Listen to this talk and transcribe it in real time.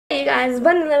you guys,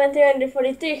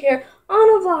 Bunny11343 here on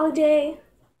a vlog day.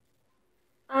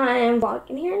 I am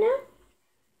vlogging here now.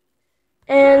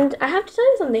 And I have to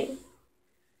tell you something.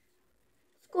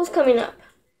 School's coming up.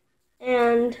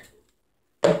 And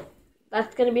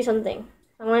that's going to be something.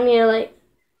 I'm going to need to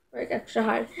work extra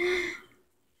hard.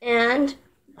 And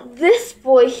this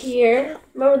boy here,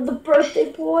 remember the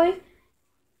birthday boy?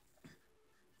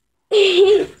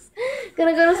 He's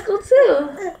going to go to school too.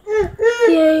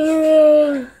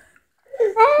 Yeah.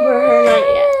 We're not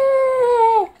yet.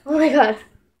 Oh my god.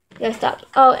 Yeah, stop.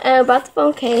 Oh, and about the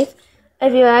phone case.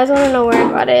 If you guys want to know where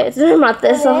I got it, it's not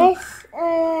this one.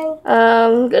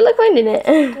 Good luck finding it.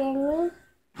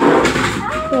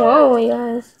 Whoa, you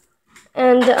guys.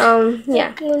 And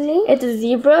yeah, it's a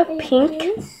zebra, pink,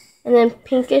 and then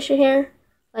pinkish here,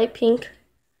 light pink,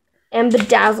 and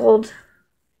bedazzled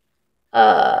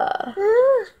cover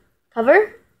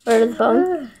for the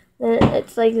phone. Then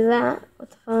it's like that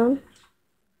with the phone.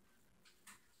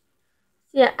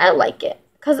 Yeah, I like it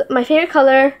because my favorite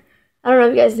color, I don't know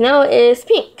if you guys know, is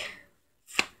pink.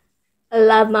 I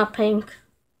love my pink.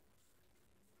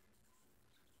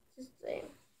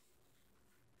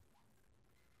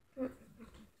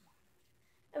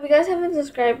 If you guys haven't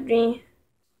subscribed me,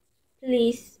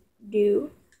 please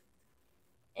do.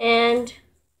 And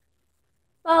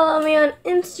follow me on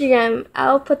Instagram.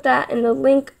 I'll put that in the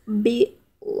link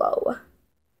below.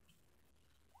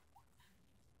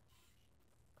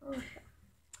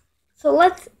 So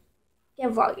let's get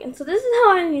vlogging. So this is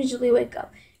how I usually wake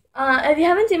up. If you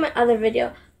haven't seen my other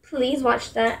video, please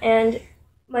watch that. And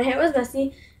my hair was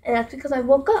messy, and that's because I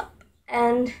woke up.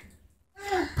 And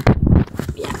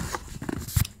yeah.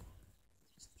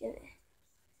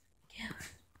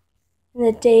 In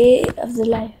the day of the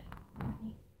life.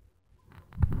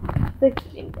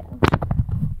 Looking down.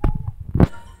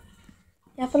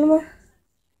 Yeah, Paloma.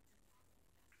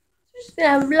 Just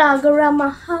gonna vlog around my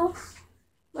house.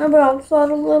 Maybe outside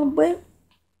a little bit.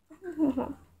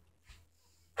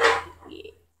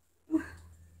 Yeah.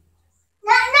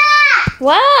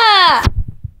 What?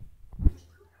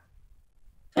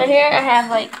 Right here I have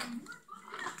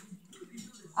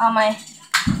all my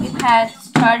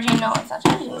iPads charging. No, it's not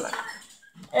charging anymore.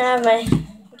 And I have my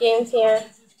games here.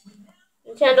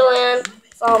 Nintendo Land,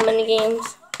 it's all mini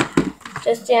games.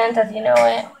 Just Dance, as you know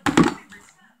it.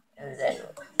 And then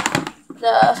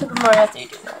the Super Mario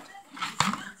 3D World.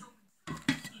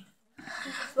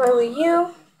 My Wii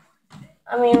U.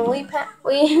 I mean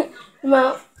Wii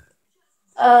remote.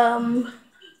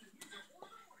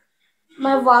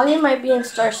 My volume might be in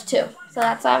stars too. So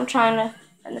that's why I'm trying to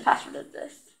find the password of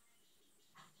this.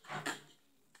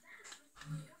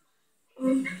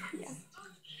 Yeah.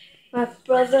 My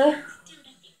brother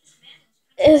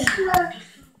is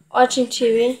watching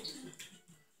TV.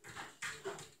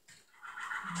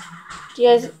 Do you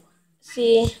guys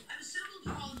see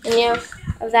any of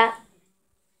that?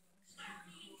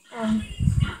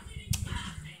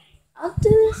 I'll do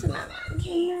this in my room.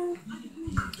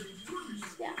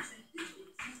 Yeah.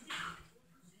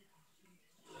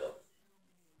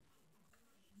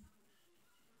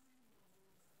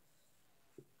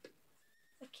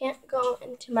 I can't go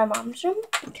into my mom's room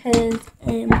because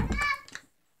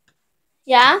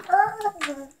yeah.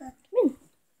 Come in.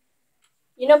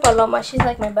 You know Paloma, she's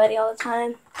like my buddy all the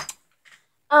time.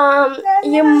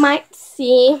 You might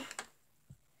see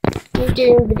me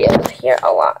doing videos here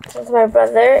a lot since my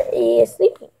brother is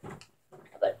sleeping.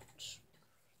 But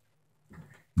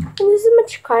this is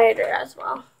much quieter as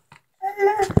well.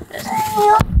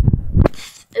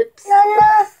 Oops.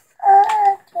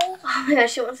 Oh my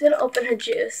gosh, she wants me to open her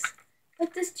juice.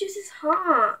 But this juice is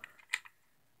hot.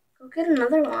 Go get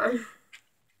another one.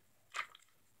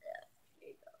 There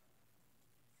you go.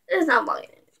 It's not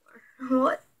vlogging anymore.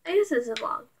 What? I guess it's a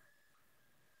vlog.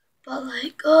 But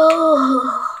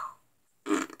oh.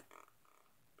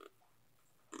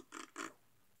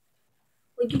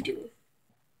 What you doing?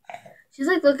 She's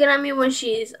looking at me when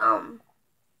she's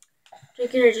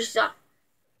drinking her juice.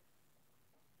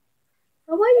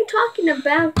 What are you talking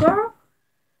about, girl?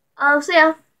 So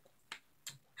yeah.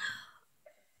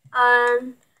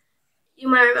 You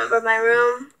might remember my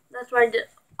room. That's where I did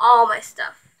all my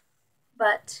stuff.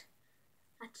 But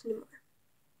not anymore.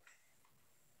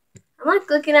 I'm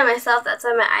looking at myself, that's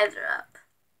why my eyes are up.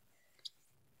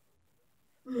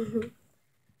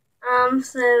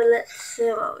 So let's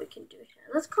see what we can do here.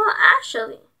 Let's call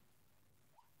Ashley.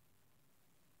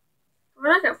 We're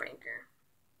not gonna prank her.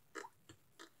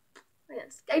 We're gonna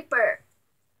Skype her.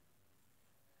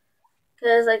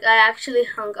 Because I actually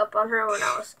hung up on her when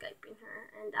I was Skyping her,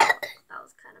 and that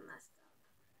was kind of messed up.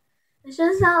 It's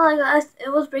just that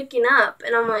it was breaking up,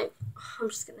 and I'm like, I'm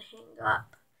just gonna hang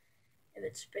up if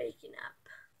it's breaking up.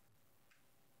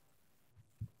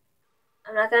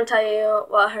 I'm not gonna tell you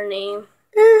what her name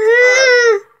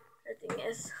her thing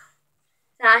is. It's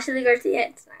not Ashley Garcia.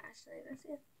 It's not Ashley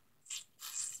Garcia.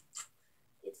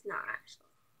 It's not Ashley.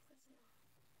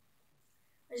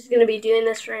 I'm just gonna be doing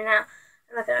this right now.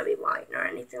 I'm not gonna be vlogging or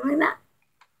anything like that.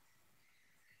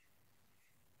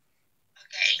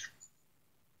 Okay.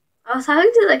 I was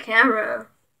talking to the camera.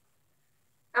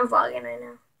 I'm vlogging right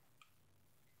now.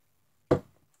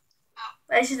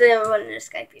 But I just didn't want to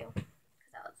Skype you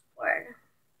because I was bored.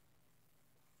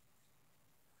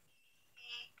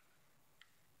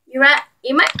 You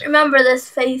might remember this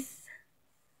face.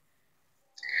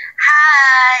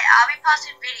 Hi, I'll be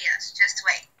posting videos. Just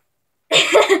wait. I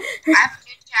have a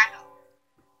new channel.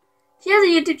 She has a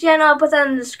YouTube channel. I'll put that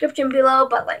in the description below.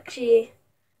 But like she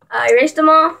erased them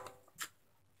all,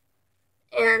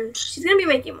 and she's gonna be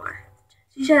making more.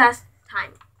 She should have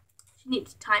time. She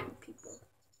needs time, people.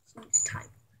 She needs time.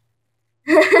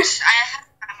 I have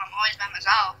time. I'm always by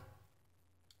myself.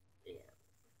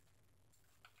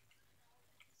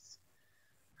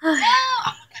 No, I'm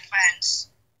with my friends,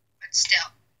 but still,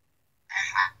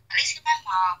 at least with my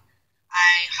mom,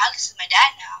 I hardly see my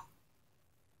dad now.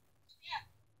 Yeah.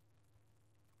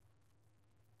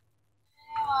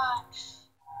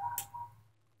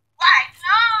 Why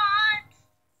not?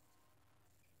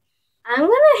 I'm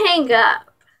gonna hang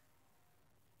up.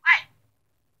 Why?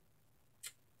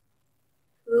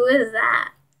 Who is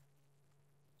that?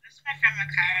 That's my friend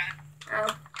Makara.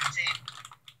 Oh, That's it.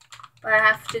 but I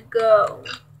have to go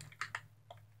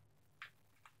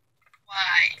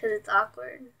Why? because it's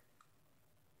awkward.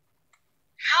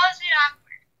 How is it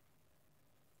awkward?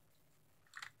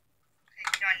 Okay,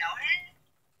 you don't know her?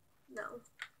 No,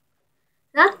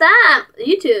 not that.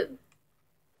 YouTube.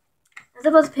 I'm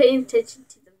supposed to pay attention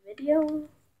to the video.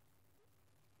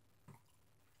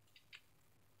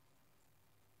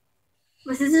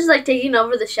 My sister's like taking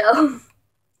over the show.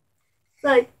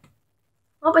 Like,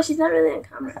 oh, but she's not really on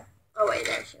camera. Oh wait,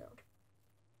 there she goes.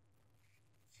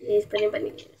 She's putting bunny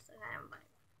ears.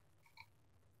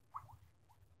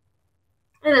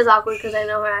 It is awkward because I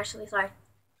know her actually. Sorry.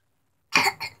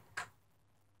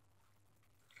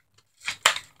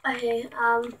 Okay.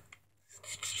 I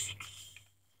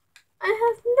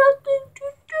have nothing to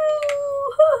do.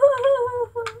 Oh,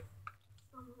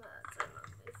 that's an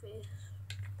ugly face.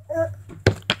 Oh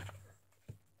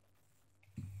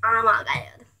my god.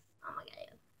 Oh my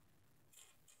god.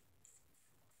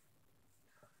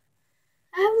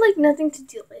 I have like nothing to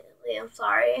do lately. I'm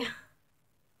sorry.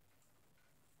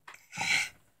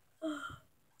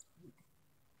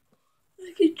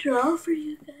 I could draw for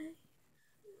you guys.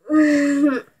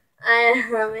 I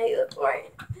make the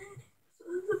point.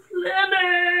 The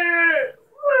planner.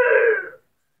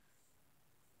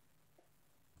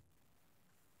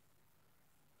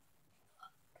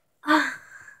 I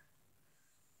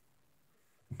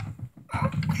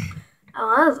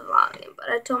was vlogging, but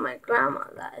I told my grandma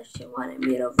that if she wanted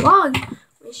me to vlog, I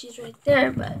mean, she's right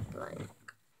there, but like,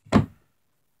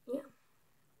 yeah.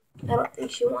 I don't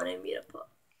think she wanted me to put,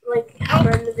 like, have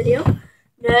her in the video.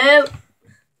 No.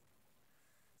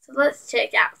 So let's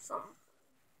check out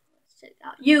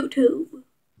YouTube.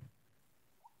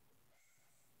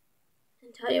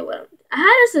 And tell you what I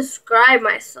had to subscribe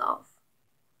myself.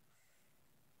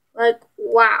 Like,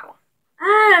 wow.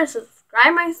 I had to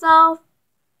subscribe myself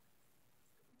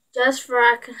just for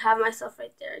I could have myself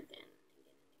right there again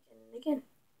and again.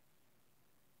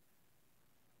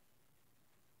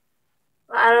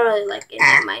 But I don't really like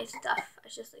any of my stuff. I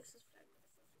just like subscribe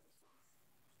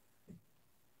myself.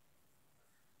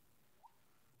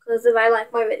 Because if I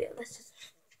like my video, that's just...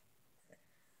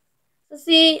 So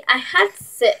see, I had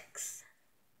 6.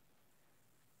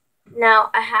 Now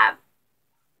I have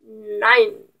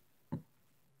 9.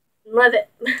 11.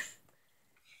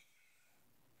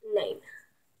 9.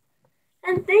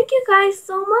 And thank you guys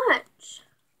so much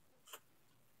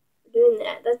for doing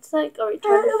that. That's like a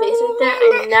retarded face right there.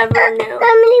 I never knew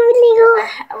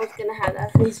I was gonna have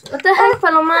that face. What the heck,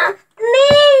 Paloma?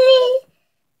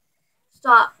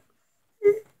 Stop.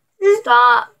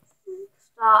 Stop.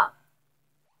 Stop.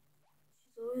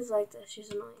 She's always like this.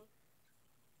 She's annoying.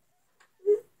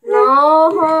 No.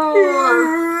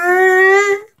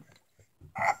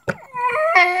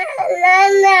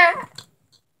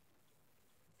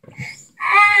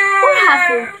 We're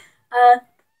having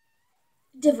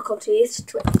difficulties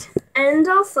to it. And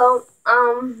also,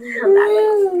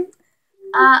 I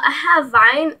have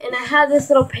Vine, and I have this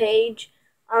little page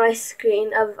on my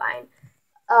screen of Vine,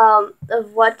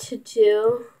 of what to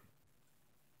do.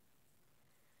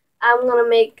 I'm gonna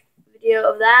make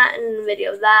video of that and a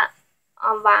video of that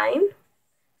on Vine.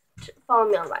 Follow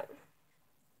me on Vine.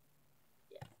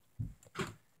 Yeah.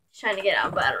 Trying to get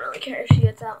out, but I don't really care if she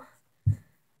gets out.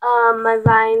 My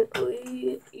Vine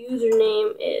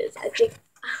username is, I think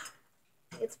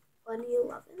it's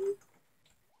Bunny11.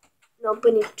 No,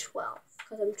 Bunny12,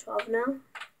 because I'm 12 now.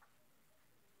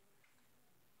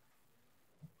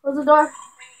 Close the door.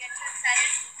 When you get too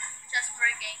excited, just for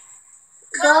a game.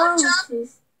 Go,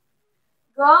 please.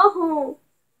 Go home.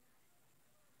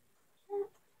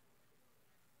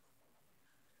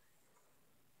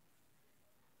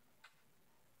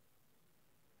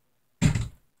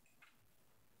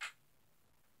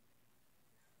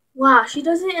 Wow, she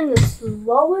does it in the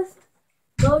slowest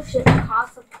motion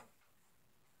possible.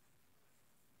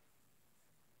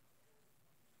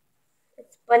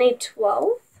 It's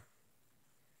Bunny12.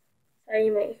 Sorry,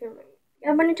 you might hear me.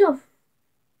 Yeah, Bunny12.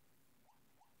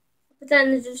 Put that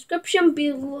in the description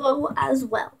below as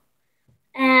well.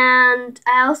 And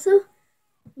I also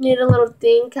made a little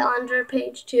thing calendar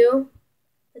page too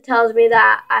that tells me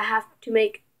that I have to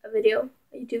make a video,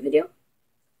 a YouTube video.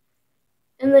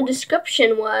 And the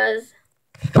description was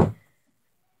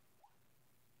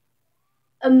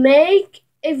make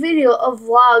a video of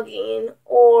vlogging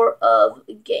or of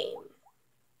a game.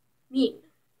 Me.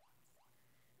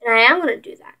 And I am going to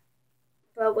do that.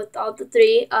 But with all the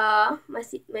three, my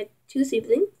two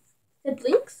siblings.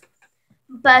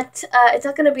 But it's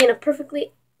not going to be in a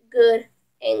perfectly good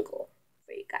angle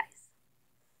for you guys.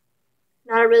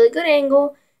 Not a really good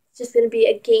angle. It's just going to be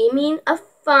a gaming of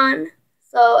fun.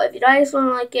 So if you guys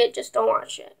don't like it, just don't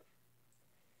watch it.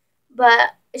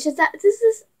 But it's just that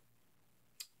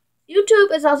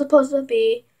YouTube is all supposed to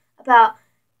be about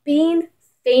being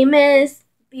famous,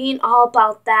 being all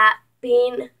about that,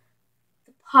 being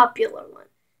the popular one.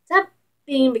 It's not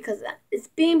being because of that. It's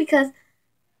being because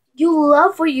you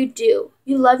love what you do.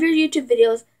 You love your YouTube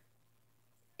videos.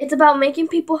 It's about making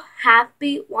people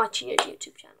happy watching your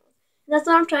YouTube channel. And that's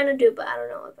what I'm trying to do, but I don't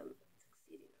know if I'm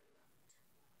succeeding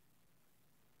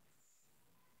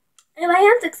or not. If I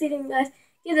am succeeding, guys,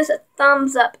 give this a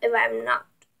thumbs up if I'm not.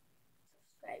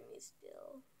 Subscribe me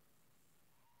still.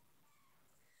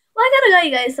 Well, I gotta go,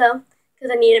 you guys, so,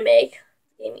 because I need to make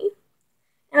gaming.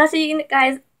 And I'll see you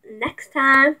guys next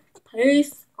time.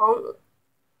 Peace.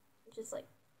 Just like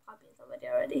hopping somebody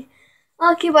already.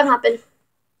 I'll keep on hopping.